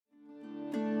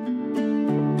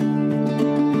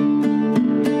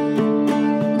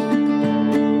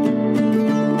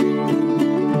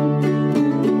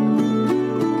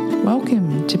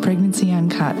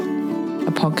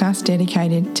podcast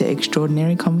dedicated to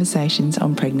extraordinary conversations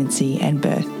on pregnancy and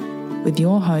birth, with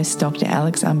your hosts Dr.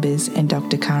 Alex Umbers and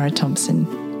Dr. Cara Thompson.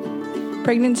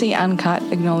 Pregnancy Uncut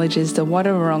acknowledges the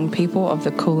Wadawurrung people of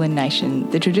the Kulin Nation,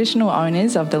 the traditional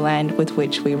owners of the land with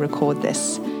which we record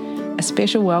this. A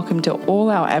special welcome to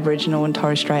all our Aboriginal and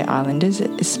Torres Strait Islanders,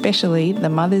 especially the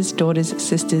mothers, daughters,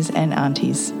 sisters and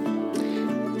aunties.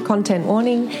 Content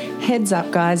warning, heads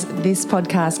up guys, this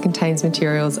podcast contains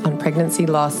materials on pregnancy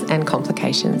loss and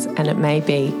complications, and it may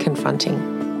be confronting.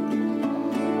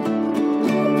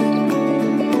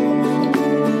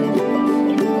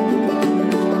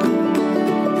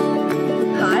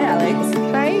 Hi Alex.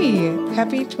 Hey,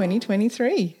 happy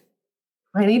 2023.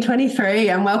 2023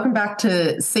 and welcome back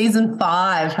to season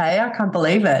 5. Hey, I can't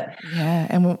believe it. Yeah,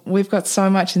 and we've got so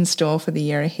much in store for the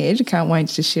year ahead. Can't wait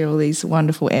to share all these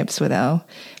wonderful apps with our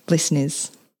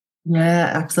listeners.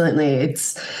 Yeah, absolutely.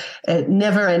 It's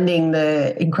never ending,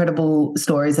 the incredible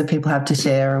stories that people have to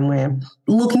share, and we're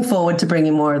looking forward to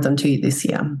bringing more of them to you this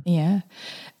year. Yeah.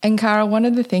 And Cara, one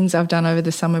of the things I've done over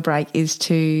the summer break is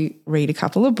to read a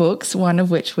couple of books, one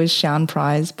of which was Sian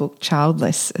Prior's book,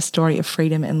 Childless, A Story of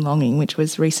Freedom and Longing, which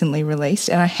was recently released.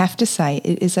 And I have to say,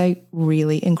 it is a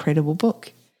really incredible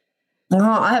book. Oh,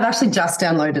 I have actually just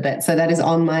downloaded it. So that is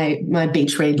on my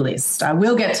beach read list. I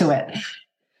will get to it.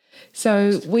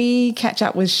 So we catch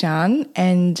up with Sian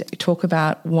and talk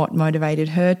about what motivated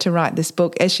her to write this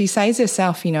book. As she says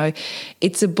herself, you know,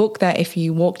 it's a book that if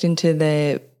you walked into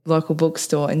the local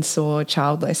bookstore and saw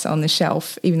Childless on the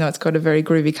shelf, even though it's got a very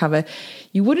groovy cover,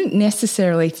 you wouldn't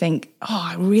necessarily think, oh,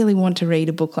 I really want to read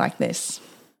a book like this.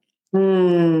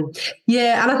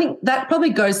 Yeah, and I think that probably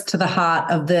goes to the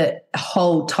heart of the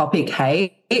whole topic,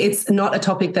 hey? It's not a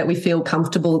topic that we feel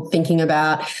comfortable thinking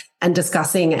about and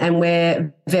discussing, and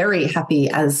we're very happy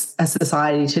as a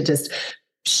society to just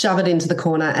shove it into the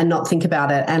corner and not think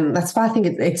about it. And that's why I think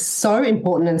it's so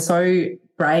important and so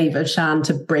brave of Sian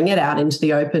to bring it out into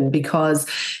the open, because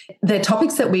they're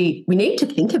topics that we need to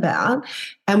think about,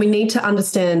 and we need to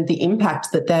understand the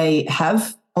impact that they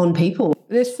have on people.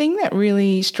 The thing that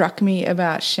really struck me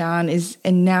about Sian is,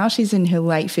 and now she's in her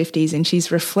late 50s and she's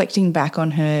reflecting back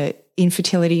on her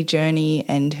infertility journey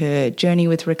and her journey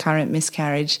with recurrent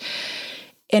miscarriage.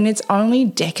 And it's only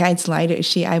decades later is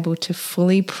she able to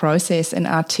fully process and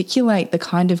articulate the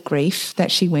kind of grief that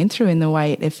she went through and the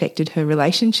way it affected her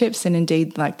relationships and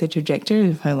indeed like the trajectory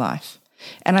of her life.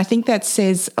 And I think that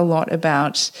says a lot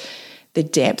about the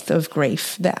depth of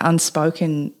grief, the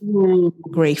unspoken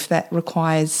grief that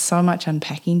requires so much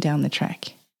unpacking down the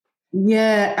track.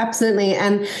 Yeah, absolutely.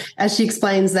 And as she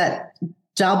explains, that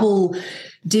double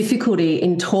difficulty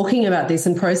in talking about this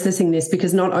and processing this,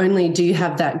 because not only do you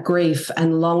have that grief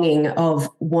and longing of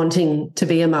wanting to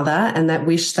be a mother and that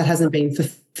wish that hasn't been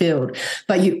fulfilled,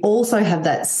 but you also have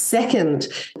that second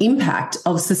impact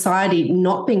of society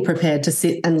not being prepared to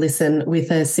sit and listen with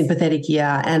a sympathetic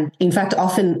ear. And in fact,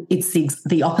 often it's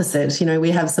the opposite. You know,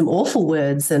 we have some awful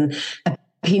words and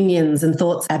opinions and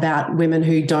thoughts about women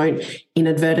who don't, in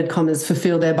inverted commas,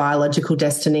 fulfill their biological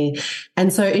destiny.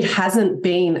 And so it hasn't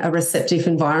been a receptive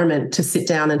environment to sit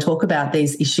down and talk about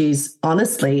these issues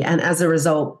honestly. And as a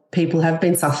result, people have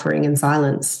been suffering in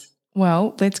silence.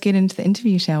 Well, let's get into the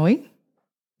interview, shall we?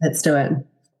 Let's do it.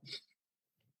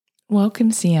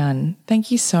 Welcome, Sian. Thank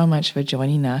you so much for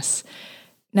joining us.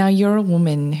 Now, you're a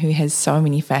woman who has so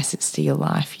many facets to your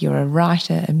life. You're a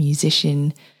writer, a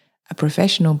musician, a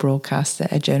professional broadcaster,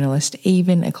 a journalist,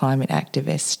 even a climate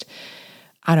activist.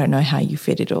 I don't know how you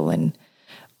fit it all in.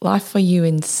 Life for you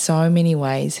in so many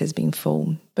ways has been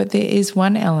full, but there is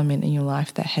one element in your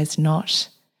life that has not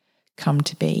come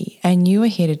to be. And you are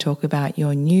here to talk about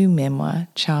your new memoir,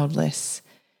 Childless.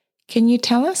 Can you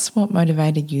tell us what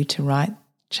motivated you to write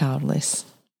Childless?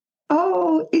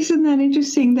 Oh, isn't that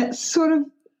interesting? That's sort of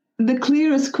the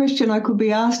clearest question I could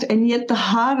be asked, and yet the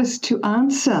hardest to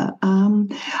answer.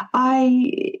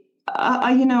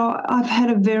 I've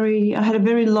had a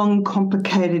very long,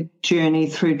 complicated journey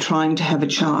through trying to have a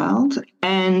child,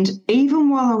 and even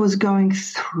while I was going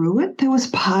through it, there was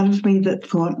part of me that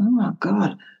thought, "Oh my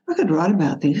God, I could write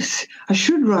about this. I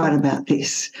should write about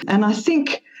this." And I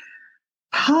think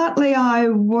partly I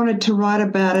wanted to write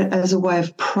about it as a way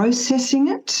of processing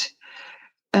it.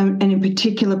 And in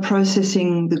particular,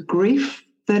 processing the grief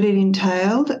that it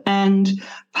entailed. And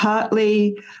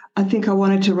partly, I think I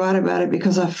wanted to write about it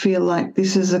because I feel like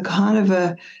this is a kind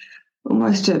of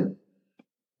almost a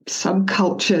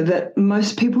subculture that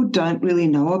most people don't really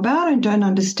know about and don't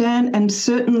understand, and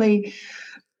certainly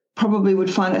probably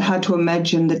would find it hard to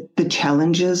imagine the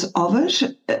challenges of it,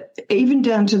 even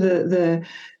down to the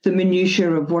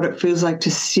minutiae of what it feels like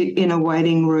to sit in a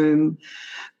waiting room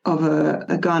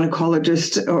a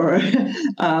gynecologist or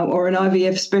an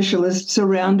IVF specialist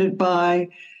surrounded by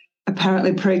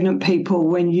apparently pregnant people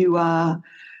when you are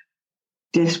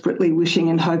desperately wishing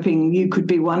and hoping you could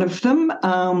be one of them.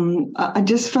 I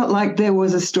just felt like there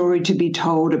was a story to be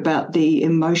told about the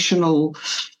emotional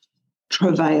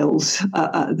travails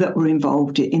that were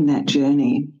involved in that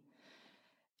journey.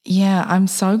 Yeah, I'm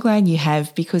so glad you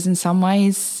have, because in some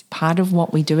ways, part of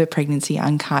what we do at Pregnancy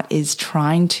Uncut is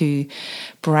trying to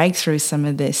break through some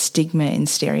of the stigma and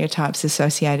stereotypes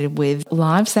associated with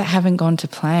lives that haven't gone to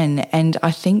plan. And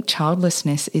I think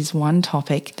childlessness is one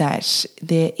topic that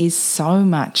there is so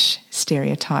much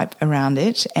stereotype around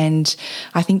it. And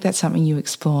I think that's something you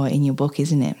explore in your book,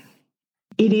 isn't it?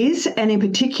 It is, and in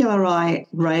particular, I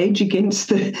rage against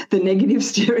the negative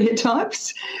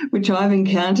stereotypes, which I've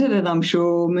encountered, and I'm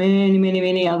sure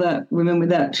many other women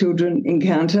without children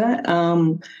encounter,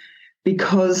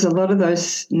 because a lot of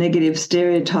those negative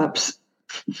stereotypes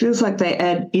feels like they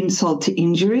add insult to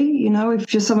injury. You know,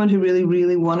 if you're someone who really,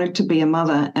 really wanted to be a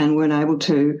mother and weren't able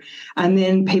to, and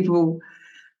then people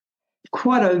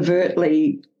quite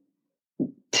overtly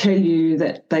tell you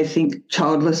that they think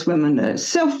childless women are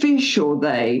selfish, or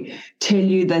they tell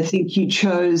you they think you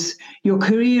chose your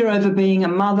career over being a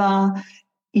mother,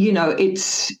 you know,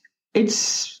 it's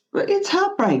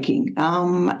heartbreaking,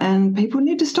 and people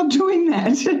need to stop doing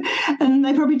that. And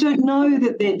they probably don't know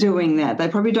that they're doing that. They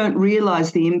probably don't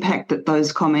realise the impact that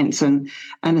those comments and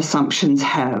assumptions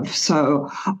have. So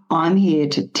I'm here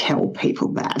to tell people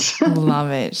that.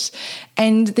 Love it.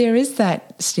 And there is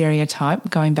that stereotype,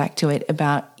 going back to it,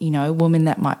 about, you know, women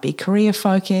that might be career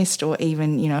focused, or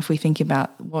even, you know, if we think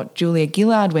about what Julia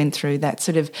Gillard went through, that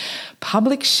sort of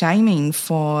public shaming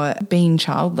for being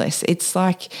childless. It's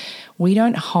like we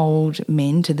don't hold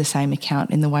men to the same account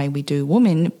in the way we do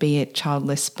women, be it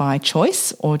childless by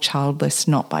choice or childless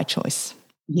not by choice.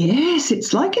 Yes,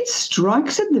 it's like it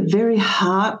strikes at the very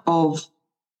heart of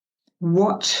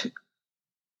what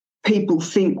people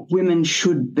think women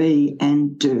should be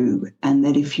and do, and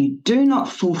that if you do not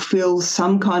fulfill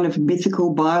some kind of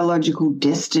mythical biological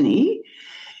destiny,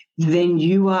 then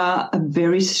you are a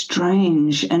very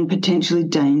strange and potentially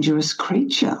dangerous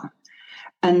creature.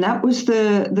 And that was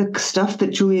the stuff that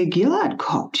Julia Gillard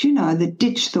copped, you know, the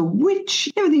ditch the witch.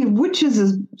 You never think of witches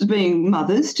as being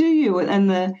mothers, do you? And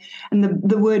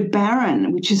the word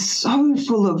barren, which is so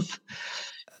full of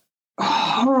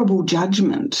horrible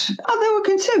judgment. Oh, there were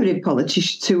conservative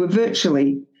politicians who were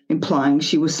virtually implying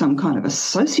she was some kind of a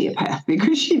sociopath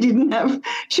because she didn't have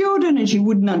children and she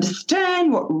wouldn't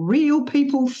understand what real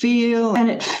people feel.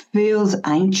 And it feels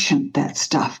ancient, that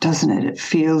stuff, doesn't it? It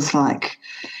feels like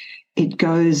it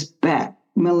goes back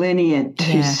millennia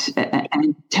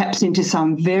and taps into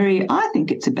some I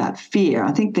think it's about fear.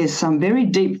 I think there's some very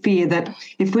deep fear that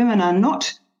if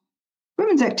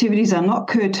women's activities are not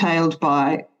curtailed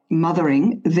by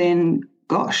mothering, then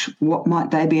gosh, what might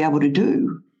they be able to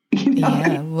do? You know?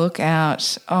 Yeah, look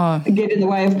out. Oh, get in the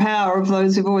way of power of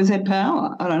those who've always had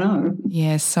power. I don't know.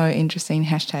 Yeah, so interesting.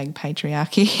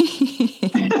 #patriarchy.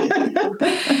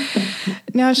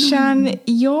 Now, Sian,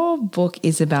 your book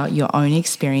is about your own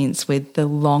experience with the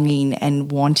longing and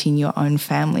wanting your own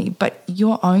family, but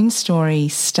your own story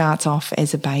starts off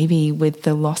as a baby with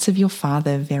the loss of your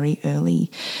father very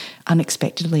early,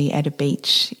 unexpectedly at a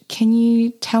beach. Can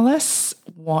you tell us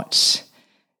what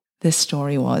the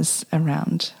story was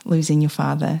around losing your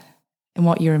father and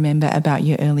what you remember about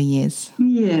your early years?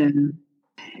 Yeah,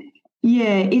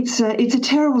 it's a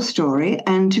terrible story,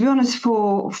 and to be honest,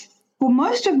 for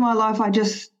most of my life, I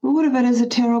just thought of it as a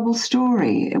terrible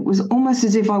story. It was almost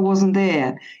as if I wasn't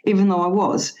there, even though I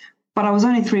was. But I was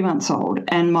only 3 months old,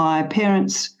 and my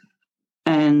parents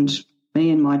and me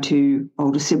and my two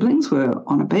older siblings were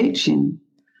on a beach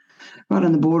right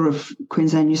on the border of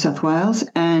Queensland, New South Wales,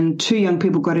 and two young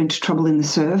people got into trouble in the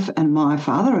surf, and my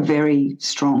father, a very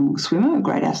strong swimmer, a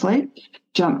great athlete,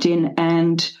 jumped in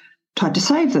and tried to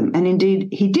save them. And indeed,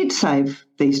 he did save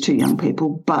these two young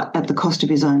people, but at the cost of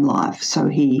his own life. So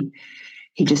he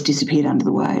just disappeared under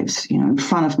the waves, you know, in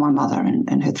front of my mother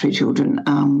and her three children.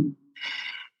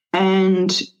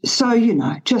 And so, you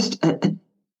know, just a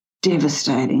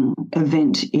devastating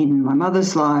event in my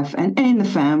mother's life and in the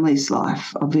family's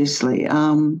life, obviously.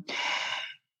 And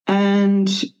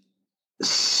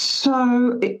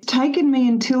so it's taken me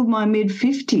until my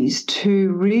mid-50s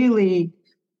to really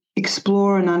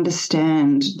explore and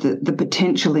understand the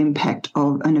potential impact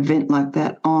of an event like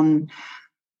that on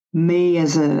me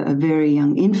as a very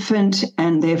young infant,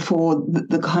 and therefore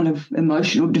the kind of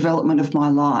emotional development of my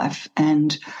life.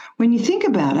 And when you think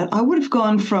about it, I would have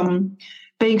gone from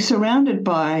being surrounded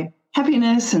by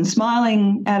happiness and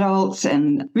smiling adults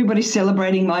and everybody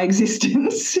celebrating my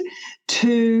existence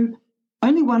to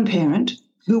only one parent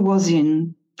who was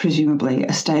in presumably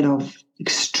a state of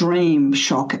extreme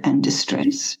shock and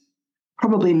distress,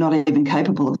 probably not even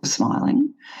capable of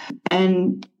smiling.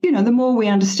 And, you know, the more we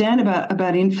understand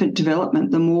about infant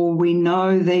development, the more we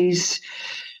know these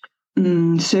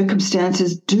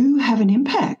circumstances do have an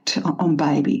impact on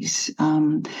babies.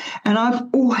 And I've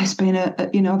always been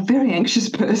a very anxious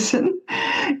person.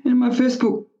 In my first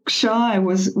book, Shy,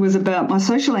 was about my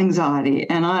social anxiety.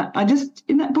 And I just,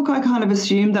 in that book, I kind of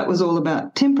assumed that was all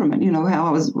about temperament, you know, what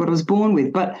I was born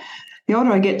with. But the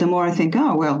older I get, the more I think,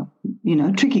 oh, well, you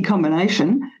know, tricky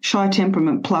combination, shy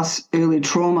temperament plus early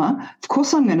trauma. Of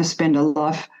course I'm going to spend a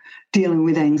life dealing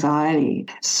with anxiety.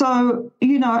 So,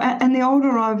 you know, and the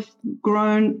older I've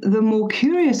grown, the more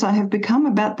curious I have become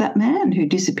about that man who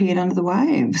disappeared under the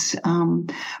waves.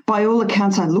 By all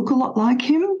accounts, I look a lot like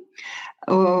him.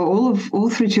 All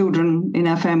three children in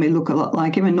our family look a lot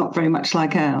like him and not very much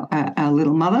like our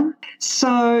little mother.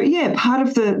 So, yeah, part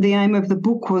of the aim of the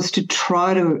book was to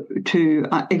try to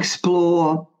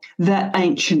explore that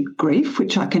ancient grief,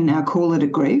 which I can now call it a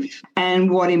grief,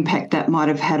 and what impact that might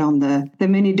have had on the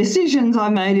many decisions I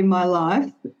made in my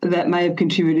life that may have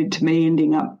contributed to me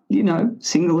ending up, you know,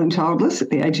 single and childless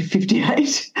at the age of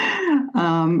 58,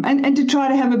 and to try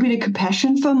to have a bit of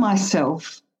compassion for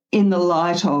myself in the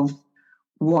light of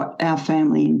what our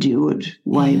family endured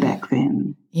way back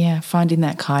then. Yeah, finding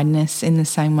that kindness in the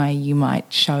same way you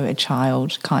might show a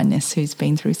child kindness who's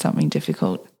been through something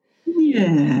difficult.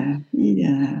 Yeah.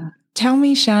 Tell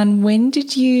me, Sian, when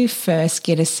did you first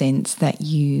get a sense that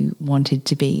you wanted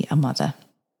to be a mother?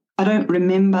 I don't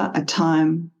remember a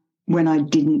time when I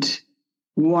didn't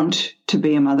want to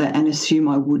be a mother and assume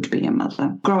I would be a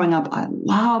mother. Growing up, I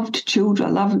loved children.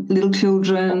 I loved little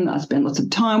children. I spent lots of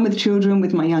time with children,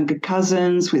 with my younger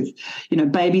cousins, with, you know,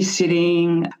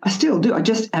 babysitting. I still do. I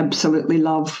just absolutely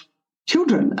love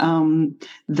children.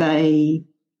 They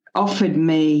offered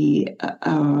me,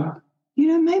 you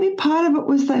know, maybe part of it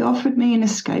was they offered me an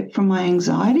escape from my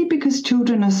anxiety because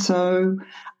children are so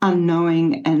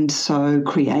unknowing and so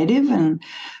creative, and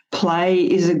play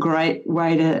is a great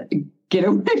way to get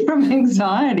away from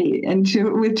anxiety. And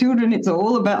with children, it's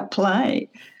all about play.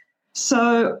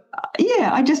 So,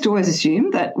 yeah, I just always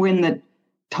assumed that when the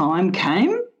time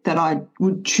came that I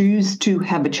would choose to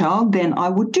have a child, then I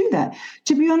would do that.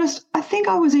 To be honest, I think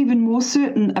I was even more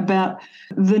certain about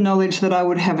the knowledge that I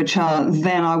would have a child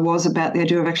than I was about the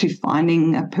idea of actually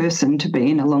finding a person to be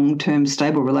in a long-term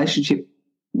stable relationship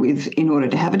with in order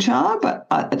to have a child. But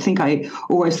I think I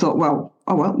always thought, well,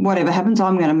 whatever happens,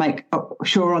 I'm going to make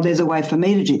sure there's a way for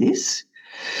me to do this,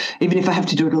 even if I have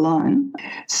to do it alone.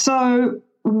 So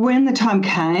when the time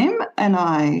came and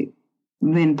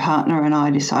partner and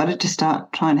I decided to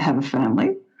start trying to have a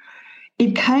family,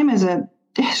 it came as a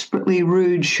desperately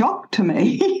rude shock to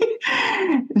me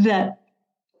that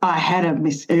I had a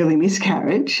early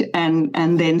miscarriage and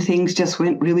then things just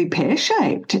went really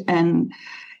pear-shaped. And,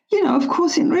 you know, of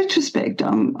course, in retrospect,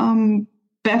 I'm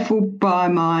baffled by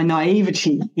my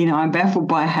naivety. You know, I'm baffled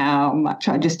by how much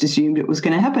I just assumed it was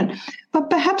going to happen. But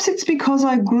perhaps it's because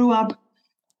I grew up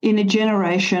in a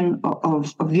generation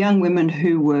of young women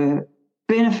who were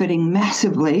benefiting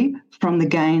massively from the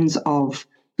gains of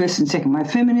first and second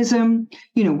wave feminism.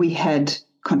 You know, we had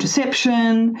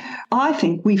contraception. I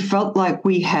think we felt like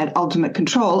we had ultimate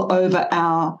control over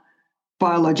our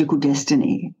biological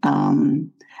destiny.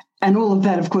 And all of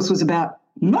that, of course, was about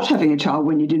not having a child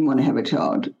when you didn't want to have a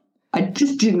child. I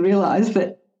just didn't realise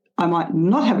that I might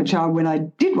not have a child when I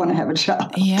did want to have a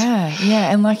child. Yeah.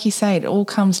 And like you say, it all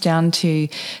comes down to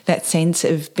that sense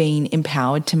of being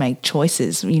empowered to make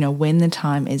choices. You know, when the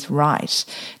time is right,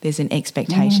 there's an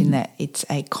expectation that it's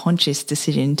a conscious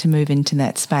decision to move into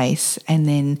that space. And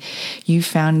then you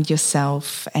found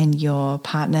yourself and your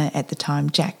partner at the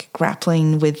time, Jack,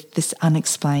 grappling with this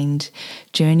unexplained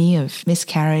journey of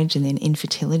miscarriage and then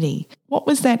infertility. What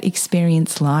was that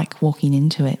experience like walking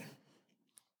into it?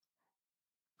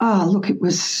 Oh, look, it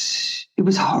was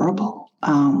horrible.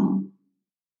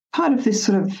 Part of this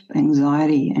sort of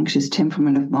anxious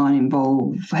temperament of mine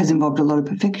has involved a lot of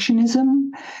perfectionism.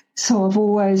 So I've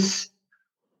always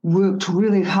worked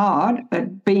really hard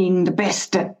at being the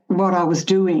best at what I was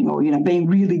doing, or, you know, being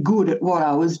really good at what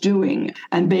I was doing,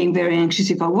 and being very anxious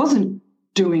if I wasn't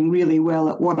doing really well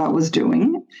at what I was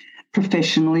doing,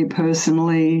 professionally,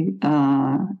 personally,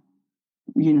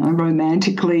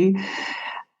 romantically.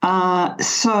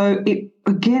 So it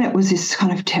was this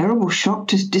kind of terrible shock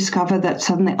to discover that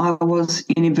suddenly I was,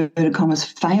 in inverted commas,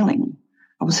 failing.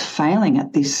 I was failing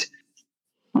at this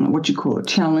don't know what you call it,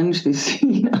 challenge, this,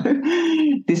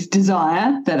 this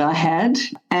desire that I had.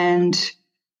 And,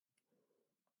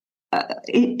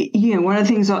 one of the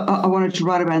things I wanted to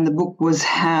write about in the book was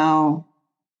how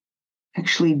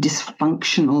actually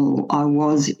dysfunctional I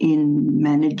was in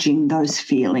managing those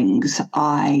feelings.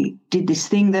 I did this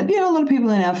thing that, a lot of people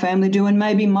in our family do, and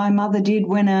maybe my mother did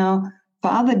when our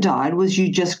father died, was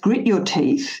you just grit your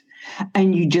teeth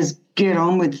and you just get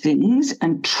on with things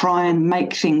and try and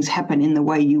make things happen in the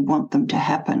way you want them to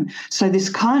happen. So this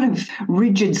kind of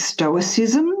rigid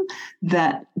stoicism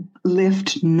that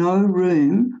left no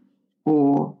room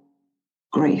for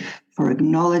grief, for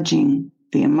acknowledging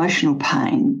the emotional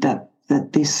pain that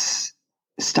this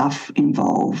stuff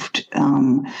involved.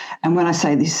 And when I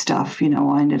say this stuff, I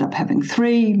ended up having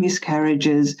 3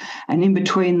 miscarriages, and in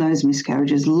between those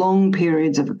miscarriages, long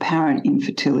periods of apparent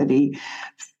infertility.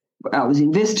 I was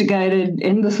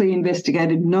endlessly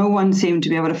investigated. No one seemed to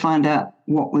be able to find out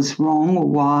what was wrong or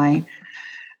why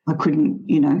I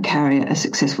couldn't, carry a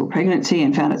successful pregnancy,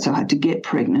 and found it so hard to get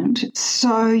pregnant.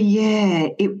 So, yeah,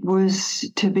 it was,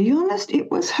 to be honest, it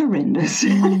was horrendous.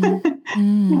 And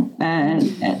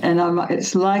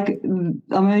it's like I'm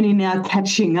only now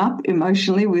catching up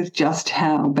emotionally with just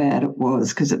how bad it was,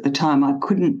 because at the time I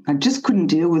just couldn't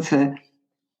deal with the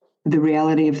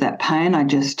reality of that pain. I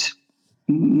just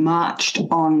marched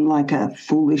on like a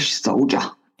foolish soldier.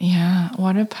 Yeah,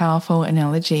 what a powerful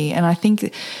analogy. And I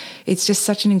think it's just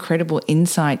such an incredible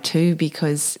insight too,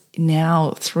 because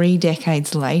now 3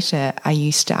 decades later, are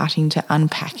you starting to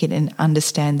unpack it and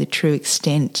understand the true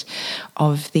extent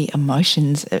of the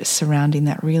emotions surrounding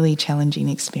that really challenging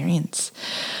experience?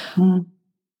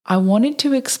 I wanted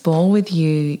to explore with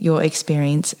you your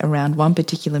experience around one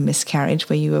particular miscarriage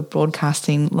where you were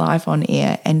broadcasting live on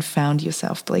air and found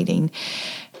yourself bleeding.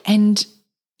 And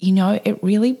it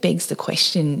really begs the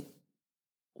question,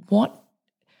 what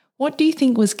do you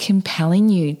think was compelling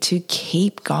you to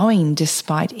keep going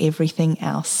despite everything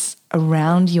else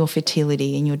around your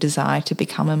fertility and your desire to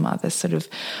become a mother sort of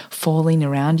falling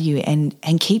around you, and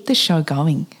keep the show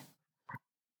going?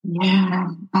 Yeah,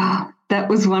 that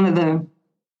was one of the,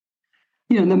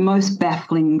 the most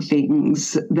baffling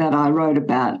things that I wrote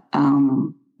about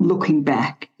looking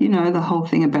back. The whole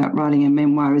thing about writing a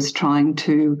memoir is trying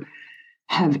to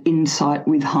have insight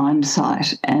with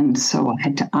hindsight. And so I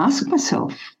had to ask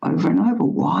myself over and over,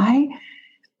 why,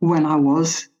 when I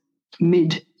was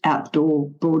mid-outdoor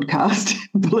broadcast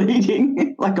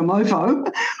bleeding like a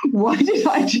mofo, why did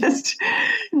I just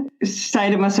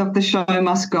say to myself, the show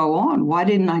must go on? Why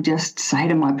didn't I just say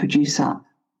to my producer,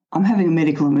 I'm having a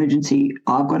medical emergency,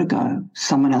 I've got to go,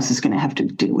 someone else is going to have to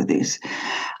deal with this?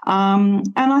 And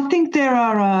I think there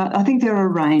are a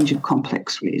range of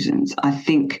complex reasons. I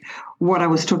think what I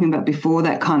was talking about before,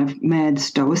 that kind of mad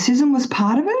stoicism, was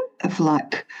part of it, of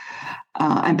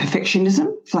and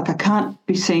perfectionism. It's like I can't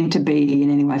be seen to be in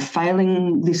any way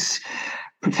failing this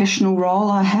professional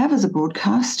role I have as a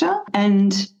broadcaster.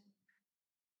 And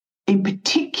in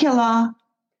particular,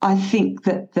 I think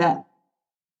that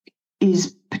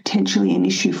is potentially an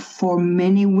issue for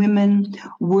many women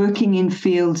working in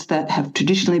fields that have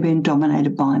traditionally been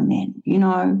dominated by men.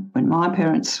 When my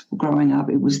parents were growing up,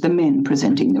 it was the men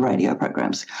presenting the radio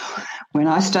programs. When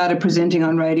I started presenting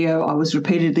on radio, I was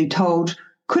repeatedly told,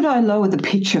 could I lower the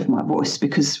pitch of my voice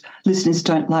because listeners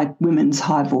don't like women's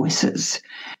high voices?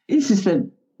 This is the,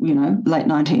 late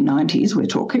 1990s we're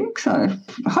talking, so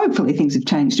hopefully things have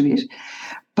changed a bit.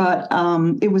 But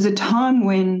it was a time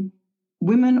when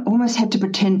women almost had to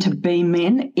pretend to be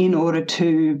men in order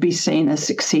to be seen as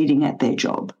succeeding at their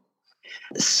job.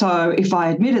 So if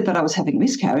I admitted that I was having a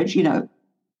miscarriage,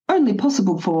 only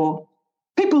possible for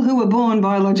people who were born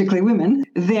biologically women,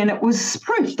 then it was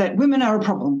proof that women are a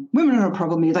problem. Women are a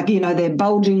problem. Like, their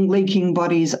bulging, leaking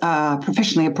bodies are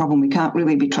professionally a problem. We can't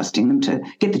really be trusting them to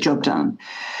get the job done.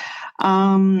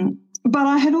 But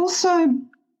I had also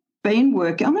been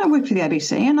working, I worked for the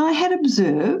ABC, and I had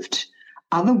observed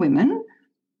other women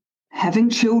having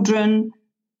children,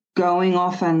 going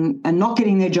off and not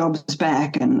getting their jobs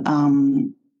back, and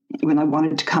when they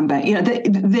wanted to come back.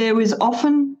 There was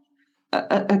often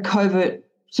a covert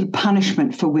sort of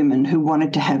punishment for women who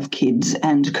wanted to have kids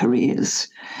and careers.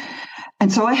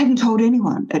 And so I hadn't told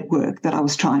anyone at work that I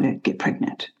was trying to get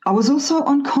pregnant. I was also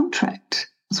on contract.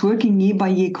 I was working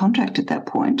year-by-year contract at that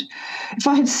point. If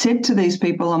I had said to these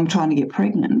people, I'm trying to get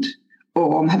pregnant,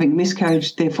 or I'm having a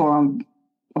miscarriage, therefore I'm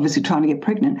obviously trying to get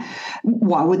pregnant,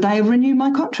 why would they renew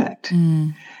my contract?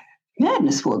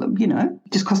 Madness for them,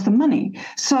 just cost them money.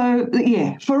 So,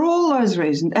 yeah, for all those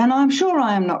reasons, and I'm sure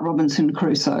I am not Robinson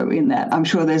Crusoe in that. I'm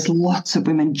sure there's lots of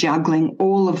women juggling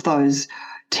all of those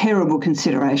terrible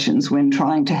considerations when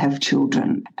trying to have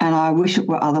children. And I wish it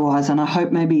were otherwise, and I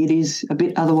hope maybe it is a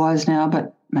bit otherwise now,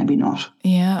 but maybe not.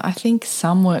 Yeah, I think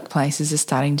some workplaces are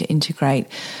starting to integrate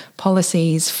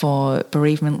policies for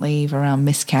bereavement leave around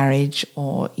miscarriage,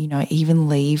 or, you know, even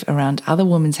leave around other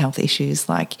women's health issues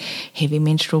like heavy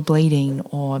menstrual bleeding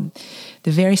or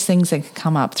the various things that can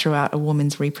come up throughout a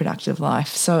woman's reproductive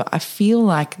life. So I feel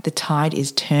like the tide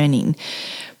is turning,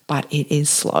 but it is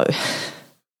slow.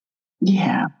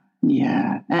 Yeah.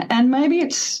 And maybe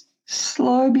it's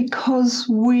slow because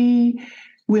we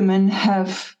women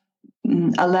have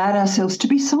allowed ourselves to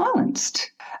be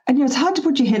silenced. And, you know, it's hard to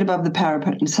put your head above the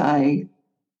parapet and say,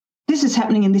 this is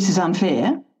happening and this is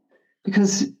unfair,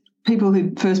 because people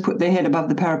who first put their head above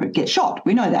the parapet get shot.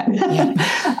 We know that.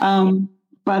 Yeah.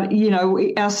 But, you know,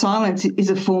 our silence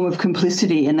is a form of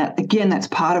complicity, and that, again, that's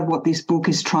part of what this book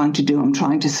is trying to do. I'm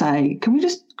trying to say, can we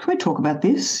talk about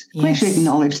this? Can we actually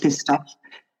acknowledge this stuff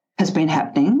has been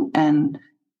happening and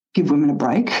give women a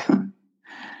break?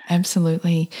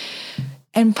 Absolutely.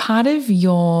 And part of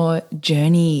your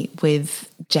journey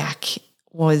with Jack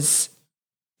was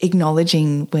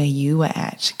acknowledging where you were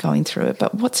at going through it.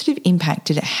 But what sort of impact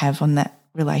did it have on that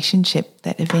relationship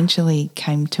that eventually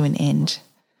came to an end?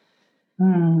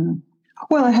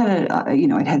 Well, it had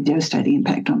it had a devastating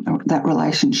impact on that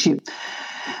relationship,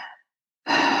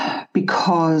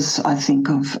 because I think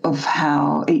of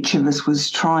how each of us was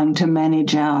trying to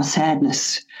manage our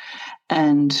sadness,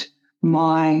 and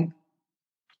my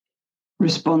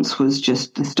response was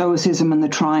just the stoicism and the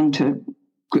trying to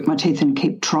grit my teeth and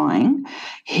keep trying.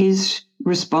 His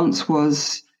response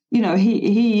was, you know,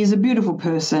 he is a beautiful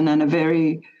person and a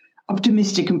very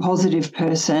optimistic and positive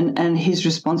person, and his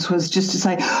response was just to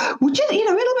say, well, it'll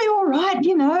be all right,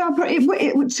 you know,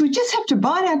 we just have to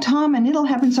bide our time and it'll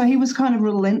happen. So he was kind of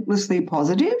relentlessly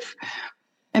positive.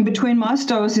 And between my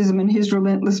stoicism and his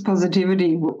relentless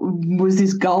positivity was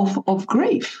this gulf of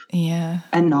grief. Yeah.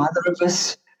 And neither of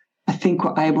us, I think,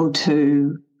 were able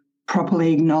to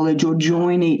properly acknowledge or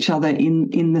join each other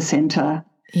in the centre.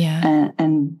 Yeah.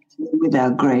 And with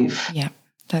our grief. Yeah.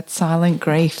 That silent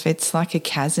grief, it's like a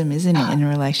chasm, isn't it, in a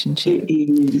relationship?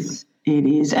 It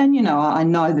is. And, you know, I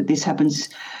know that this happens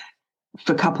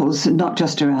for couples, not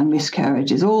just around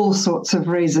miscarriages, all sorts of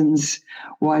reasons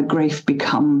why grief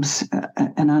becomes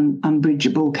an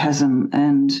unbridgeable chasm.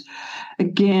 And,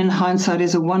 again, hindsight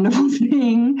is a wonderful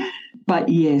thing. But,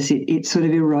 yes, it sort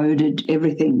of eroded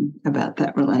everything about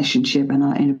that relationship,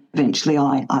 and eventually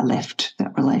I left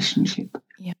that relationship.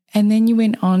 Yeah. And then you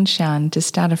went on, Sian, to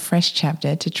start a fresh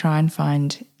chapter to try and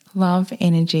find love,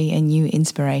 energy and new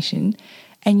inspiration,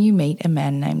 and you meet a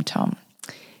man named Tom.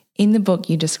 In the book,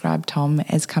 you describe Tom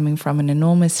as coming from an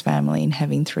enormous family and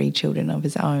having 3 children of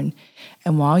his own.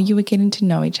 And while you were getting to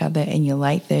know each other in your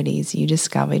late 30s, you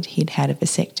discovered he'd had a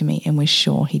vasectomy and was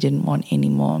sure he didn't want any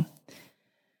more.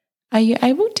 Are you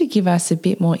able to give us a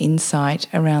bit more insight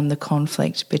around the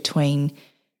conflict between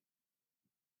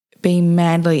being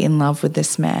madly in love with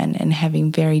this man and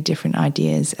having very different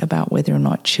ideas about whether or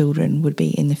not children would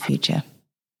be in the future?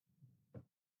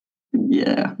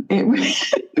 Yeah, it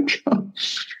was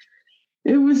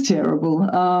terrible.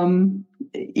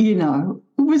 You know,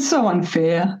 it was so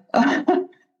unfair,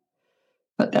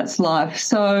 but that's life.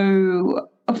 So,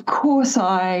 of course,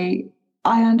 I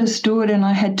understood, and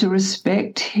I had to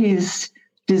respect his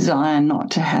desire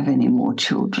not to have any more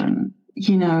children.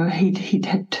 You know, he'd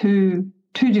had two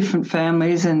different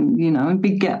families, and, you know, and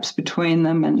big gaps between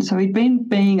them. And so he'd been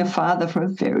being a father for a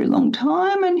very long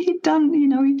time, and he'd done, you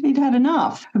know, he'd had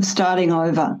enough of starting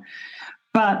over.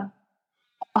 But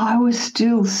I was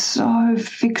still so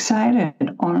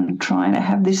fixated on trying to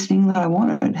have this thing that I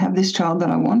wanted, have this child that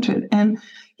I wanted. And,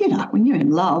 you know, when you're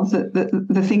in love,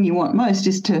 the thing you want most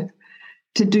is to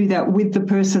do that with the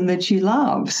person that you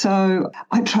love. So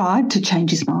I tried to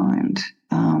change his mind.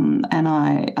 And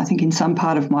I think in some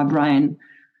part of my brain,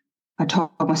 I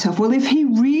told myself, well, if he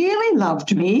really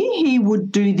loved me, he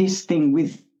would do this thing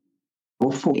with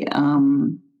or for me.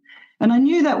 And I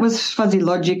knew that was fuzzy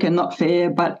logic and not fair,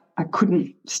 but I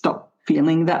couldn't stop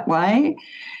feeling that way.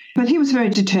 But he was very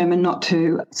determined not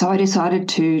to. So I decided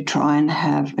to try and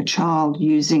have a child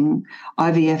using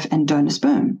IVF and donor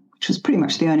sperm, which was pretty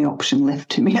much the only option left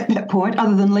to me at that point,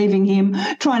 other than leaving him,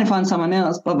 trying to find someone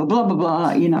else, blah, blah, blah, blah,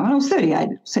 blah. You know, and I was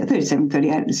 37,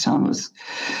 38 at this time. It was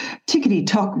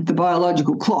tickety-tock of the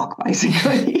biological clock,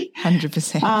 basically.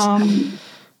 100%.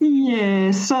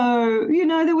 Yeah, so,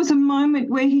 there was a moment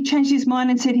where he changed his mind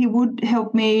and said he would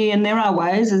help me. And there are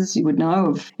ways, as you would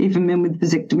know, of even men with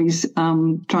vasectomies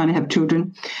trying to have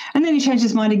children. And then he changed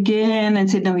his mind again and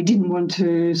said, no, he didn't want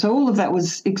to. So all of that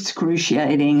was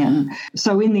excruciating. And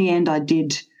so in the end, I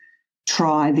did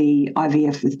try the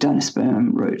IVF with donor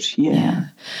sperm route. Yeah.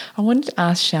 I wanted to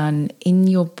ask, Sian, in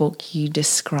your book, you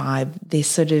describe this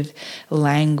sort of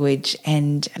language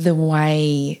and the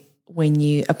way when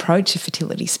you approach a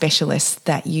fertility specialist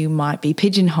that you might be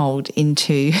pigeonholed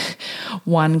into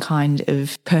one kind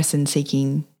of person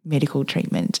seeking medical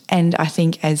treatment. And I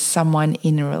think as someone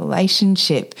in a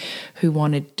relationship who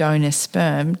wanted donor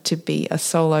sperm to be a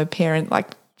solo parent,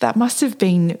 like that must have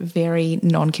been very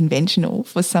non-conventional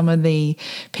for some of the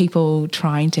people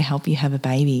trying to help you have a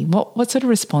baby. What sort of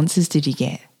responses did you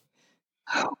get?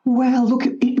 Well, look,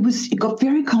 it got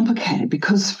very complicated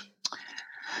because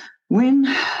when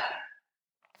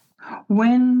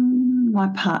my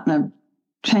partner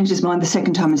changed his mind the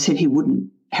second time and said he wouldn't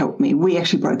help me, we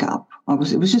actually broke up. It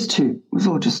was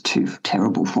all just too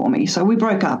terrible for me. So we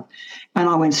broke up and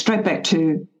I went straight back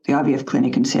to the IVF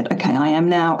clinic and said, okay, I am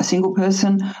now a single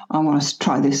person. I want to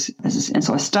try this. And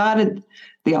so I started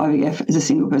the IVF as a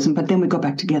single person, but then we got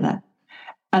back together.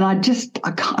 And I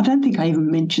don't think I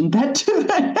even mentioned that to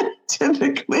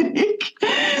the clinic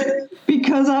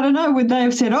because I don't know, would they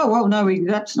have said, oh, well, no,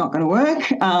 that's not going to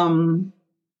work.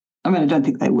 I don't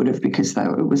think they would have because they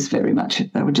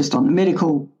were just on the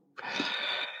medical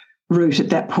route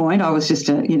at that point. I was just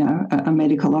a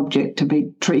medical object to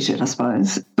be treated, I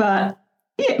suppose. But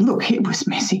yeah, look, it was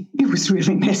messy. It was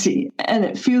really messy. And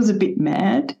it feels a bit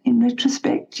mad in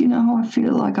retrospect. I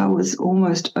feel like I was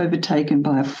almost overtaken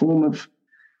by a form of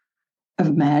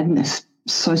madness.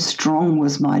 So strong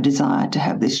was my desire to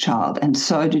have this child. And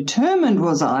so determined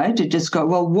was I to just go,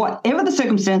 well, whatever the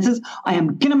circumstances, I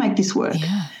am going to make this work.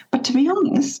 Yeah. But to be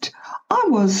honest, I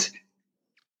was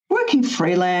working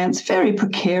freelance, very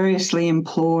precariously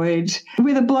employed,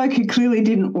 with a bloke who clearly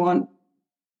didn't want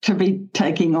to be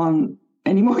taking on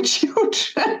any more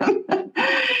children.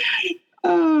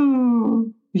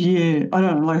 Oh, yeah. I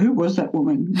don't know, who was that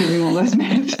woman doing all those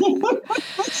mad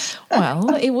things?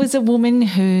 Well, it was a woman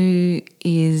who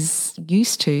is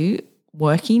used to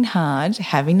working hard,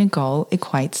 having a goal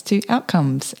equates to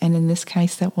outcomes. And in this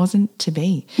case, that wasn't to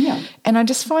be. Yeah. And I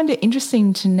just find it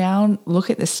interesting to now look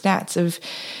at the stats of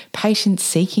patients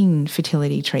seeking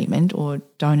fertility treatment or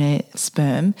donor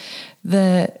sperm.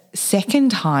 The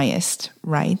second highest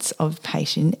rates of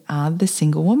patient are the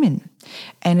single woman.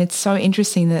 And it's so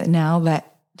interesting that now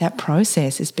that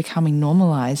process is becoming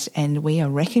normalised and we are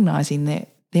recognising that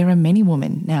there are many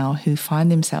women now who find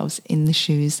themselves in the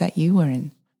shoes that you were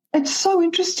in. It's so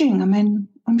interesting.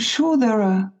 I'm sure there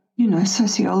are,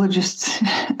 sociologists,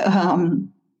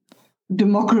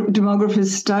 demographers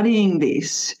studying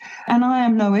this, and I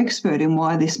am no expert in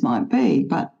why this might be,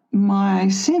 but my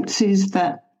sense is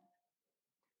that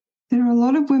there are a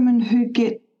lot of women who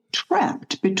get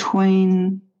trapped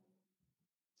between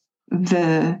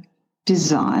the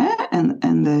desire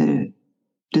and the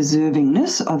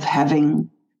deservingness of having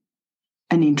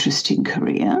an interesting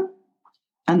career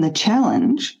and the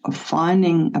challenge of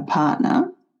finding a partner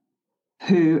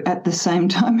who at the same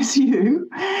time as you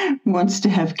wants to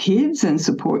have kids and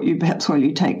support you perhaps while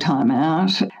you take time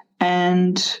out.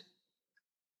 And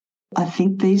I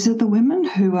think these are the women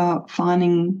who are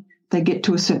finding they get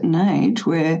to a certain age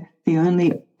where the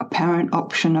only apparent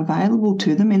option available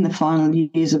to them in the final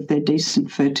years of their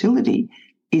decent fertility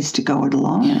is to go it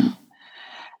alone. Yeah.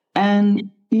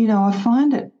 And, I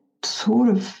find it sort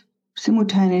of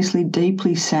simultaneously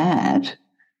deeply sad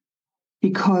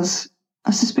because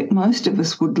I suspect most of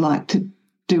us would like to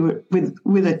do it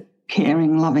with a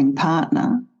caring, loving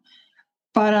partner.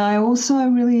 But I also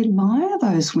really admire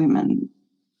those women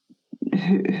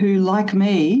who like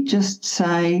me, just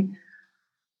say,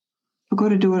 I've got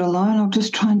to do it alone, I'll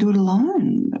just try and do it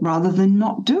alone rather than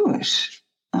not do it.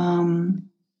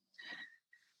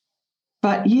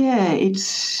 But, yeah,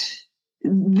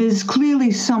 there's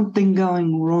clearly something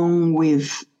going wrong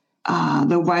with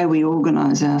the way we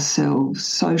organise ourselves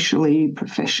socially,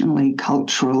 professionally,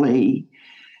 culturally,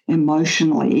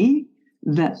 emotionally,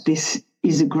 that this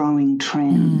is a growing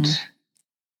trend.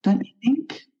 Don't you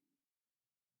think?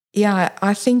 Yeah,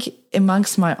 I think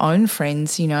amongst my own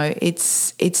friends,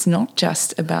 it's not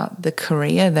just about the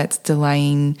career that's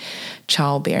delaying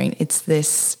childbearing. It's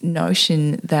this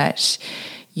notion that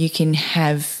you can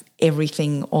have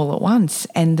everything all at once.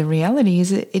 And the reality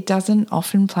is it doesn't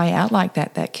often play out like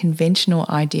that. That conventional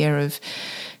idea of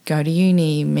go to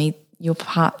uni, meet your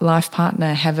life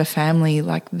partner have a family,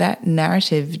 like that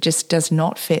narrative just does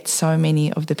not fit so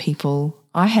many of the people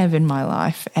I have in my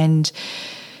life. And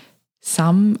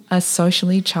some are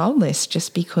socially childless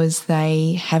just because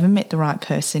they haven't met the right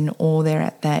person, or they're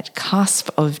at that cusp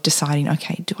of deciding,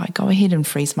 okay, do I go ahead and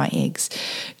freeze my eggs?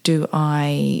 Do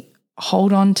I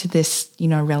hold on to this,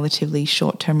 relatively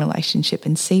short-term relationship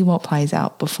and see what plays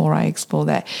out before I explore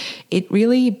that? It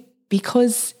really,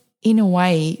 because in a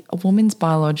way, a woman's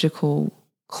biological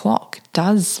clock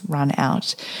does run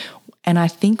out. And I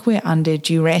think we're under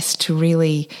duress to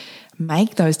really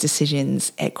make those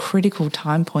decisions at critical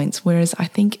time points, whereas I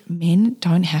think men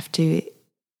don't have to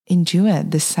endure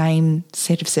the same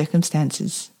set of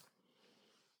circumstances.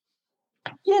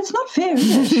 Yeah, it's not fair,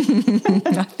 is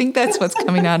it? I think that's what's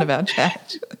coming out of our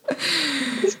chat.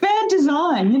 It's bad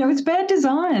design. It's bad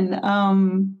design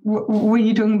when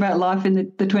you're talking about life in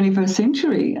the 21st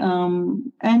century.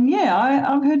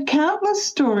 I've heard countless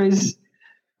stories,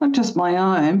 not just my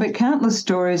own, but countless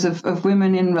stories of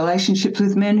women in relationships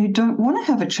with men who don't want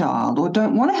to have a child, or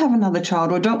don't want to have another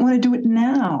child, or don't want to do it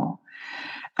now.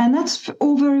 And that's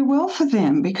all very well for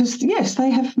them because, yes,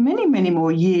 they have many, many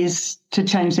more years to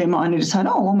change their mind and decide,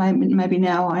 oh, well, maybe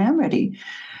now I am ready.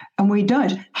 And we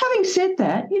don't. Having said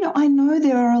that, I know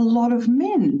there are a lot of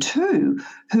men too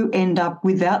who end up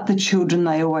without the children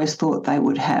they always thought they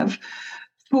would have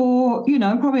for,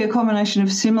 probably a combination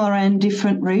of similar and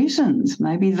different reasons.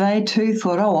 Maybe they too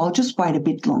thought, oh, I'll just wait a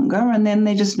bit longer, and then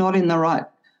they're just not in the right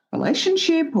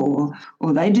relationship, or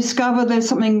they discover there's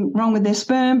something wrong with their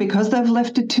sperm because they've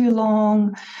left it too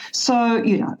long. So,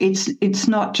 it's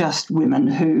not just women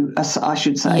who are, I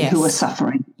should say, who are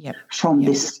suffering from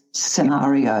this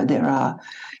scenario. There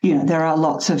are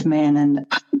lots of men, and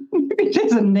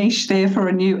there's a niche there for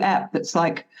a new app that's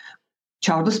like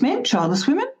childless men, childless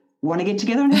women want to get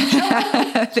together and have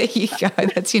a child. There you go.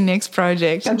 That's your next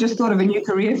project. I've just thought of a new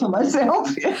career for myself.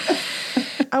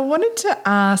 I wanted to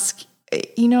ask,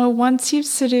 once you've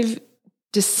sort of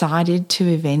decided to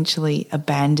eventually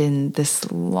abandon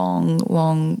this long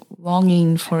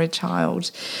longing for a child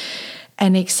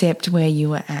and accept where you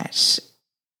were at,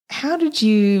 how did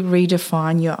you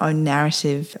redefine your own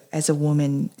narrative as a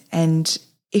woman? And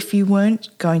if you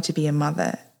weren't going to be a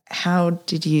mother, how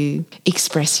did you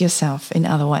express yourself in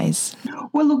other ways?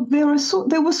 Well, look, there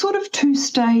were sort of two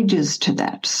stages to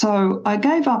that. So I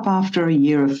gave up after a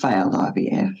year of failed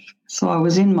IVF. So I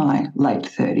was in my late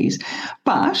 30s,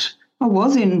 but I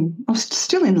was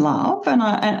still in love,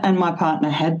 and my partner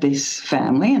had this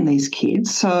family and these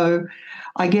kids. So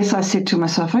I guess I said to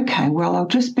myself, okay, well, I'll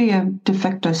just be a de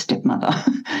facto stepmother,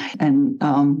 and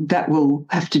that will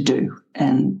have to do.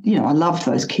 And I loved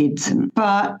those kids,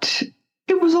 but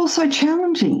it was also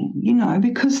challenging,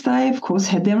 because they, of course,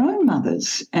 had their own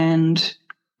mothers, and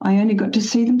I only got to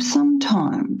see them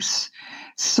sometimes.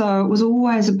 So it was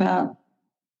always about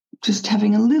just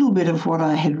having a little bit of what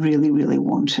I had really, really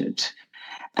wanted,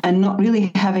 and not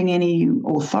really having any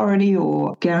authority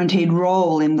or guaranteed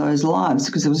role in those lives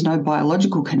because there was no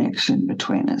biological connection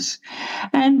between us.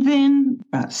 And then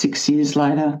about 6 years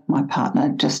later, my partner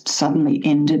just suddenly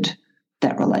ended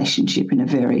that relationship in a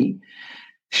very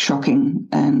shocking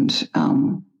and,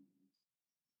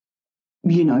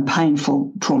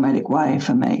 painful, traumatic way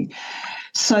for me.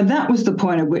 So that was the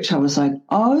point at which I was like,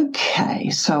 okay,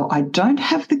 so I don't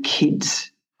have the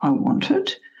kids I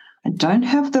wanted. I don't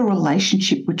have the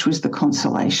relationship, which was the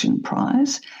consolation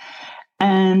prize.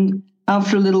 And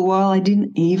after a little while, I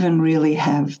didn't even really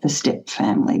have the step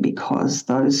family because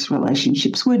those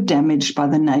relationships were damaged by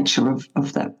the nature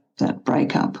of that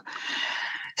breakup.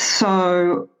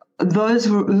 So those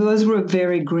were a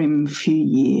very grim few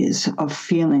years of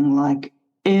feeling like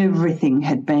everything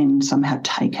had been somehow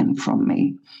taken from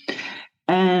me.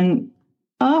 And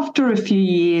after a few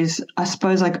years, I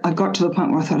suppose I got to the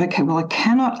point where I thought, okay, well, I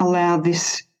cannot allow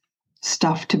this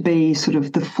stuff to be sort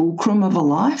of the fulcrum of a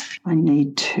life. I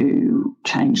need to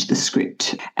change the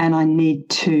script, and I need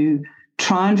to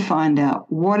try and find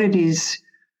out what it is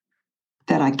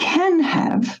that I can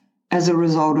have as a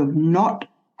result of not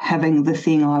having the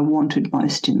thing I wanted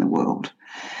most in the world.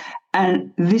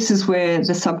 And this is where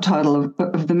the subtitle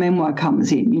of the memoir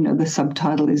comes in. The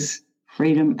subtitle is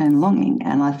Freedom and Longing.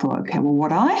 And I thought, okay, well,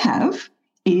 what I have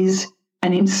is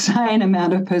an insane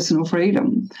amount of personal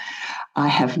freedom. I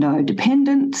have no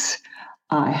dependents.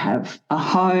 I have a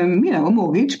home, a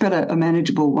mortgage, but a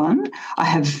manageable one. I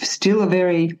have still a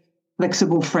very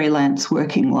flexible freelance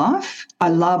working life. I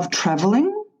love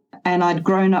travelling. And I'd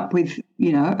grown up with,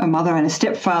 a mother and a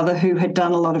stepfather who had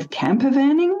done a lot of camper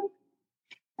vanning.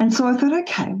 And so I thought,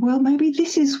 okay, well, maybe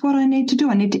this is what I need to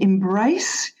do. I need to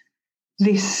embrace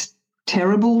this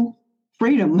terrible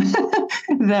freedom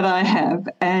that I have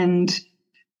and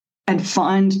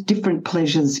find different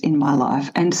pleasures in my life.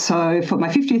 And so for my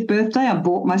 50th birthday, I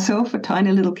bought myself a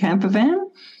tiny little camper van,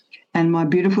 and my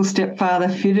beautiful stepfather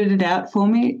fitted it out for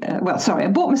me. I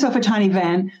bought myself a tiny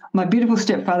van. My beautiful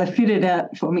stepfather fitted it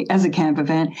out for me as a camper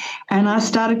van, and I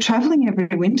started traveling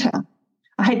every winter.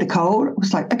 I hate the cold. I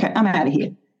was like, okay, I'm out of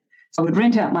here. So I would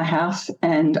rent out my house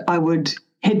and I would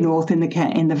head north in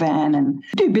the van and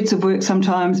do bits of work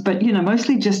sometimes, but,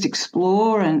 mostly just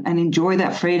explore and enjoy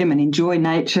that freedom and enjoy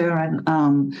nature. And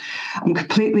I'm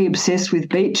completely obsessed with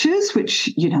beaches, which,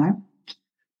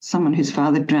 someone whose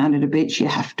father drowned at a beach, you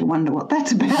have to wonder what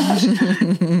that's about.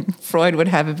 Freud would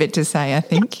have a bit to say, I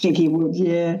think. I think he would,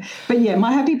 yeah. But, yeah,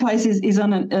 my happy place is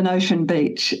on an ocean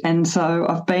beach. And so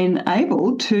I've been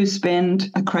able to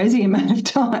spend a crazy amount of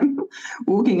time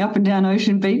walking up and down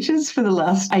ocean beaches for the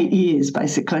last 8 years,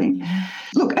 basically. Yeah.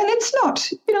 Look, and it's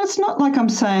not like I'm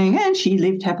saying, and she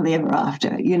lived happily ever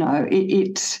after.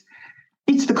 It's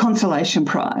the consolation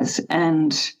prize,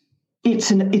 and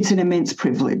it's an immense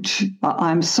privilege.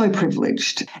 I'm so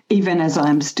privileged, even as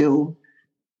I'm still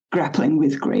grappling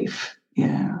with grief.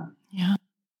 Yeah. Yeah.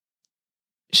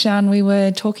 Sian, we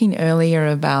were talking earlier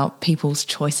about people's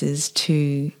choices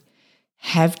to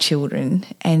have children,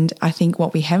 and I think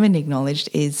what we haven't acknowledged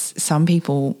is some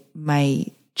people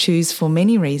may choose for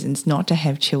many reasons not to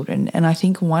have children. And I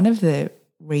think one of the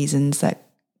reasons that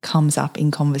comes up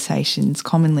in conversations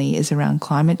commonly is around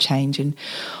climate change and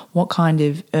what kind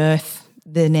of earth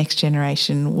the next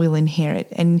generation will inherit.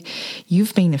 And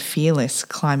you've been a fearless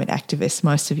climate activist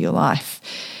most of your life.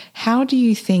 How do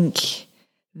you think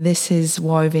this is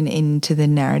woven into the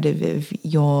narrative of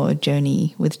your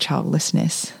journey with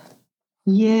childlessness?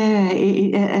 Yeah,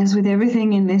 as with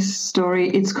everything in this story,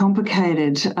 it's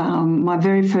complicated. My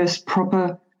very first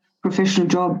proper professional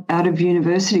job out of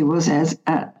university was as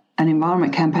an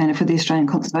environment campaigner for the Australian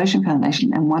Conservation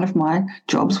Foundation, and one of my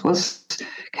jobs was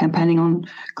campaigning on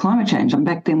climate change. And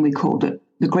back then we called it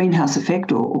the greenhouse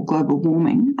effect or global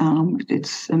warming.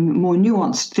 It's a more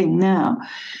nuanced thing now.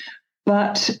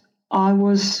 But I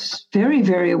was very,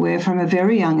 very aware from a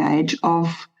very young age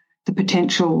of the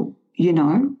potential,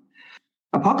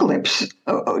 apocalypse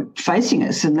facing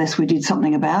us unless we did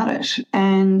something about it.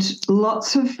 And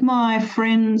lots of my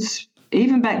friends,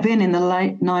 even back then in the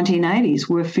late 1980s,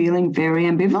 were feeling very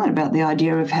ambivalent about the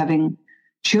idea of having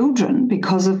children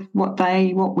because of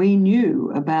what we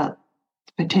knew about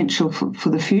potential for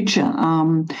the future.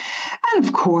 And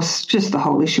of course, just the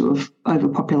whole issue of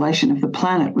overpopulation of the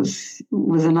planet was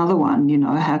another one.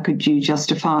 How could you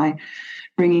justify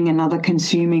bringing another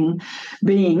consuming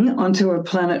being onto a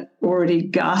planet already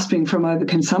gasping from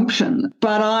overconsumption?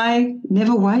 But I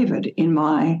never wavered in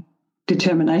my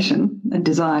determination and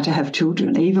desire to have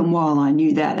children, even while I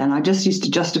knew that. And I just used to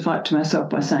justify it to myself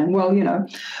by saying, well,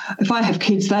 if I have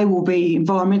kids, they will be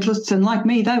environmentalists, and like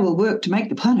me, they will work to make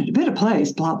the planet a better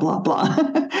place, blah, blah, blah.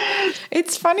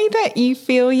 It's funny that you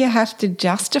feel you have to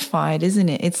justify it, isn't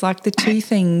it? It's like the two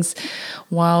things,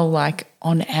 while like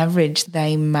on average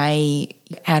they may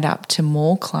add up to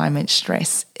more climate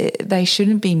stress, they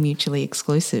shouldn't be mutually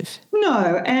exclusive.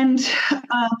 No, and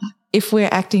if we're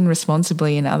acting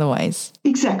responsibly in other ways.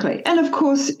 Exactly. And of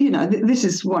course, this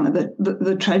is one of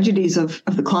the tragedies of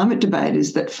the climate debate,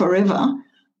 is that forever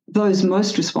those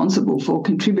most responsible for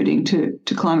contributing to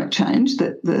climate change,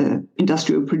 that the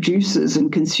industrial producers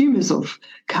and consumers of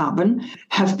carbon,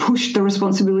 have pushed the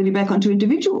responsibility back onto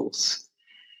individuals.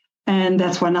 And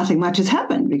that's why nothing much has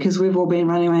happened, because we've all been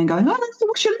running around going,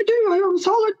 what should I do?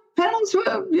 Solar panels,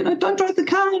 don't drive the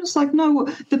car. And it's like, no,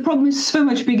 the problem is so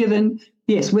much bigger than,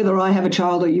 yes, whether I have a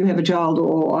child or you have a child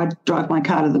or I drive my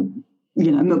car to the,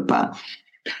 milk bar.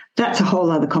 That's a whole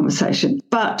other conversation.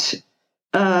 But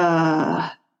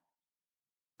I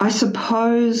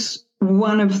suppose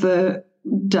one of the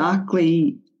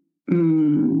darkly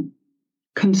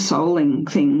consoling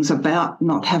things about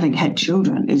not having had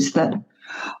children is that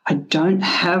I don't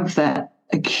have that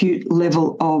acute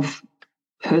level of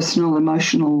personal,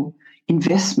 emotional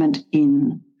investment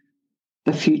in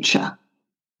the future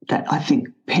that I think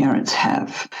parents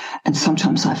have. And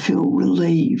sometimes I feel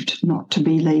relieved not to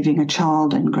be leaving a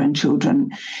child and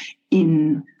grandchildren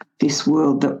in this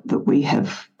world that we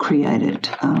have created,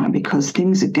 because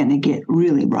things are going to get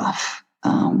really rough.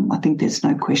 I think there's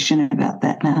no question about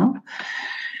that now.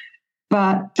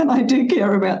 But I do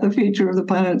care about the future of the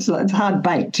planet. So it's hard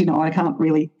baked, I can't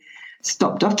really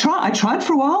stop. I tried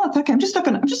for a while. I thought, okay, I'm just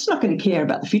not going to care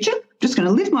about the future. I'm just going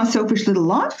to live my selfish little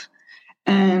life,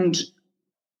 and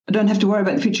I don't have to worry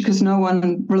about the future because no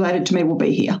one related to me will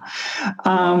be here.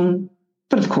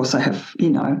 But of course, I have,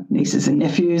 nieces and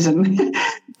nephews, and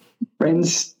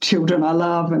friends' children I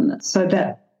love. And so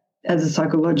that, as a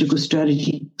psychological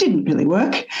strategy, didn't really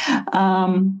work.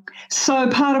 So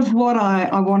part of what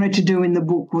I wanted to do in the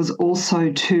book was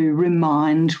also to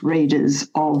remind readers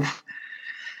of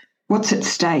what's at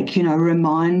stake,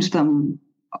 remind them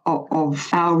of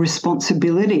our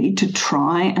responsibility to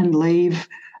try and leave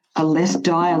a less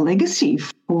dire legacy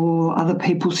for other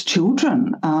people's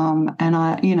children. And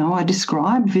I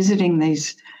described visiting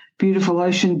these beautiful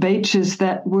ocean beaches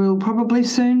that will probably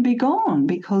soon be gone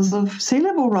because of sea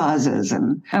level rises,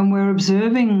 and we're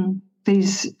observing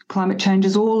these climate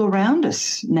changes all around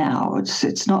us now.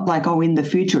 It's not like, in the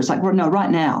future. It's like, no, right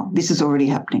now, this is already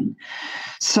happening.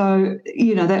 So,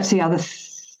 that's the other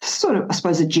sort of, I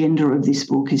suppose, agenda of this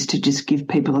book, is to just give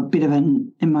people a bit of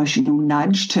an emotional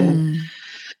nudge to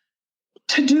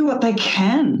do what they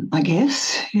can, I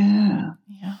guess. Yeah.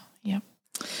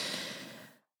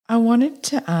 I wanted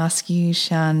to ask you,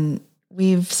 Sian,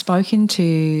 we've spoken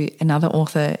to another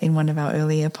author in one of our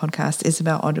earlier podcasts,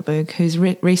 Isabel Oderberg, who's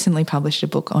recently published a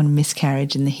book on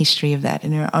miscarriage and the history of that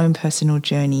and her own personal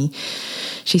journey.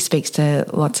 She speaks to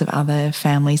lots of other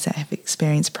families that have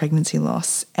experienced pregnancy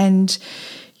loss. And,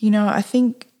 I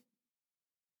think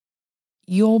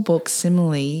your book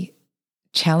similarly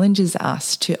challenges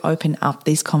us to open up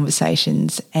these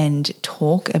conversations and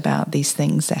talk about these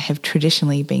things that have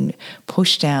traditionally been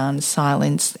pushed down,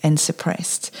 silenced and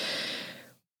suppressed.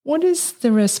 What has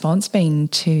the response been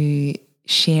to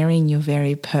sharing your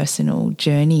very personal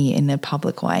journey in a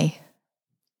public way?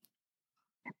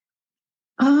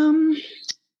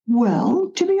 Well,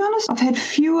 to be honest, I've had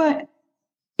fewer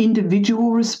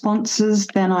individual responses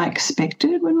than I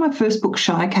expected. When my first book,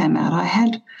 Shy, came out, I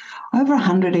had over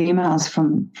 100 emails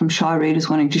from Shy readers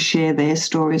wanting to share their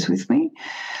stories with me.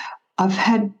 I've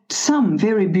had some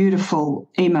very beautiful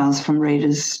emails from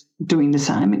readers doing the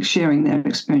same, sharing their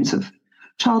experience of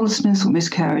childlessness or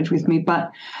miscarriage with me,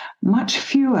 but much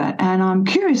fewer. And I'm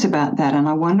curious about that, and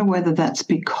I wonder whether that's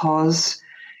because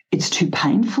it's too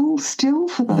painful still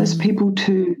for those people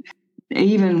to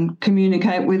even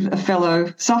communicate with a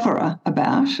fellow sufferer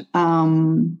about.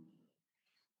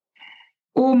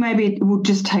 Or maybe it will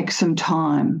just take some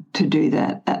time to do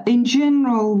that. In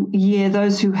general,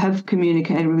 those who have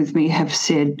communicated with me have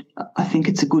said, I think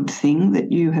it's a good thing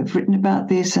that you have written about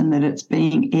this and that it's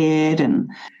being aired and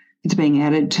it's being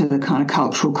added to the kind of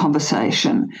cultural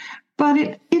conversation.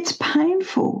 But it's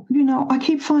painful. I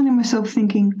keep finding myself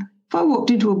thinking, if I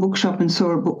walked into a bookshop and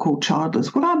saw a book called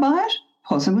Childless, would I buy it?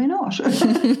 Possibly not,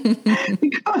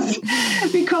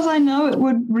 because I know it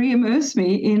would re-immerse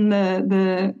me in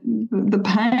the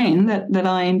pain that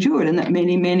I endured and that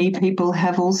many, many people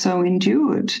have also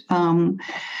endured.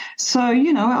 So,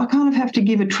 I kind of have to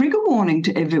give a trigger warning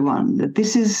to everyone that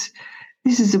this is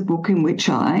a book in which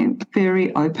I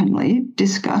very openly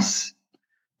discuss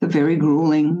the very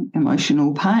grueling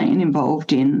emotional pain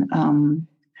involved in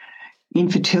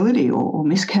infertility or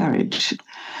miscarriage.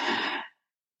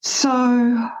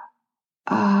 So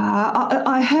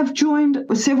I have joined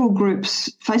several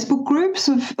groups, Facebook groups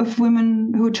of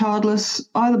women who are childless,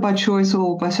 either by choice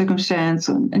or by circumstance.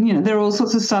 And there are all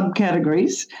sorts of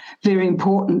subcategories. Very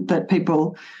important that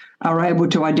people are able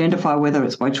to identify whether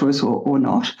it's by choice or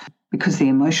not, because the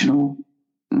emotional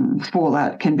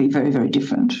fallout can be very, very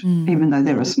different, even though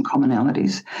there are some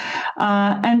commonalities.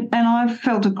 And I've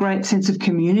felt a great sense of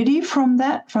community from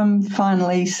that, from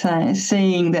finally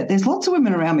seeing that there's lots of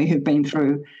women around me who've been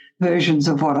through versions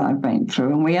of what I've been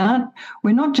through. And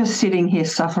we're not just sitting here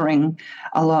suffering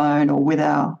alone or with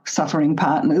our suffering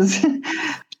partners.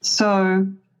 So,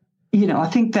 I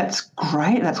think that's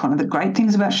great. That's one of the great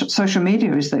things about social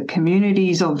media, is that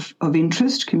communities of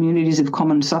interest, communities of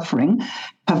common suffering,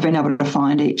 have been able to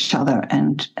find each other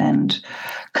and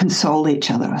console each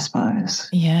other, I suppose.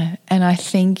 Yeah. And I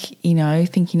think,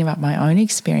 thinking about my own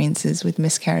experiences with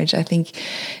miscarriage, I think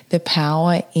the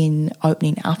power in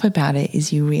opening up about it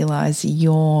is you realise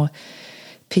your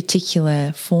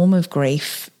particular form of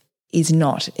grief is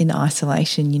not in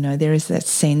isolation. There is that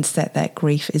sense that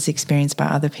grief is experienced by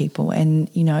other people. And,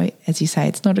 as you say,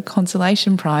 it's not a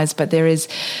consolation prize, but there is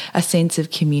a sense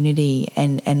of community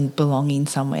and belonging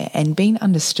somewhere and being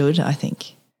understood, I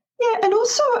think. Yeah, and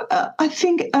also I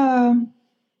think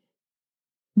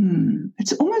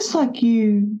it's almost like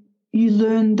you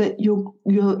learn that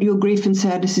your grief and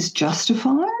sadness is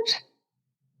justified,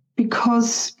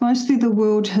 because mostly the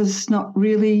world has not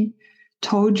really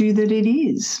told you that it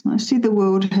is. Mostly the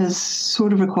world has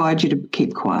sort of required you to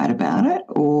keep quiet about it,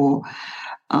 or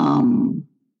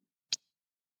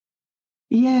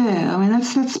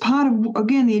that's part of,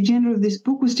 again, the agenda of this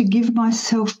book was to give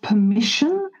myself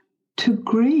permission to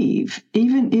grieve,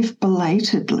 even if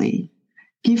belatedly.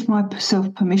 give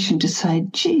myself permission to say,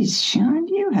 geez, Sian,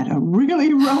 you had a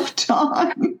really rough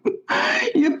time.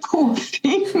 You poor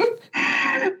thing.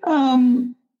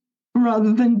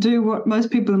 Rather than do what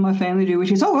most people in my family do,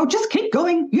 which is, oh, well, just keep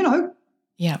going,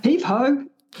 heave-ho,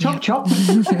 chop.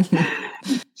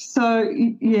 So,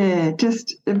 yeah,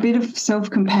 just a bit of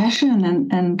self-compassion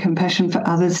and compassion for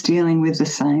others dealing with the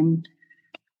same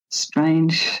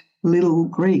strange little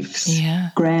griefs,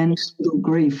 grand little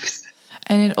griefs.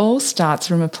 And it all starts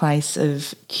from a place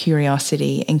of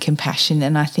curiosity and compassion.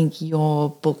 And I think your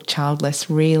book, Childless,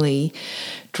 really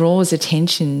draws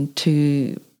attention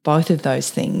to both of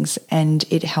those things, and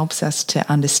it helps us to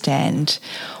understand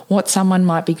what someone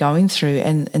might be going through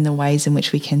and the ways in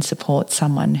which we can support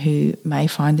someone who may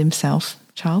find himself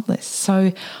childless.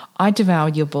 So I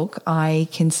devoured your book. I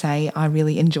can say I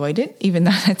really enjoyed it, even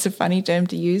though that's a funny term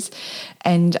to use.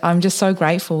 And I'm just so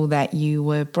grateful that you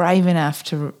were brave enough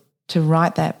to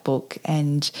write that book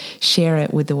and share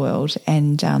it with the world.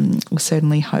 And we'll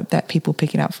certainly hope that people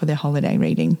pick it up for their holiday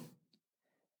reading.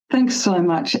 Thanks so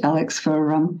much, Alex,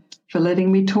 for letting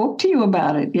me talk to you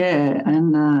about it. Yeah,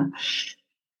 and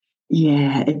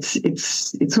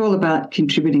it's all about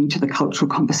contributing to the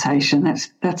cultural conversation.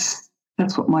 That's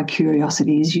what my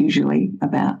curiosity is usually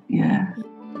about. Yeah.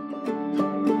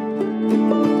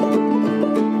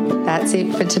 That's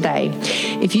it for today.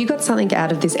 If you got something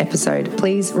out of this episode,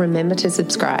 please remember to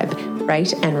subscribe,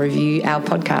 rate and review our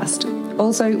podcast.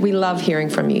 Also, we love hearing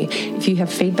from you. If you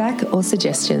have feedback or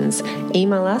suggestions,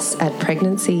 email us at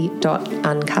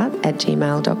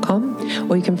pregnancy.uncut@gmail.com,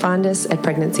 or you can find us at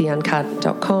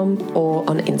pregnancyuncut.com or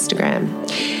on Instagram.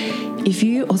 If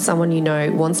you or someone you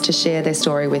know wants to share their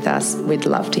story with us, we'd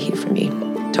love to hear from you.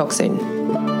 Talk soon.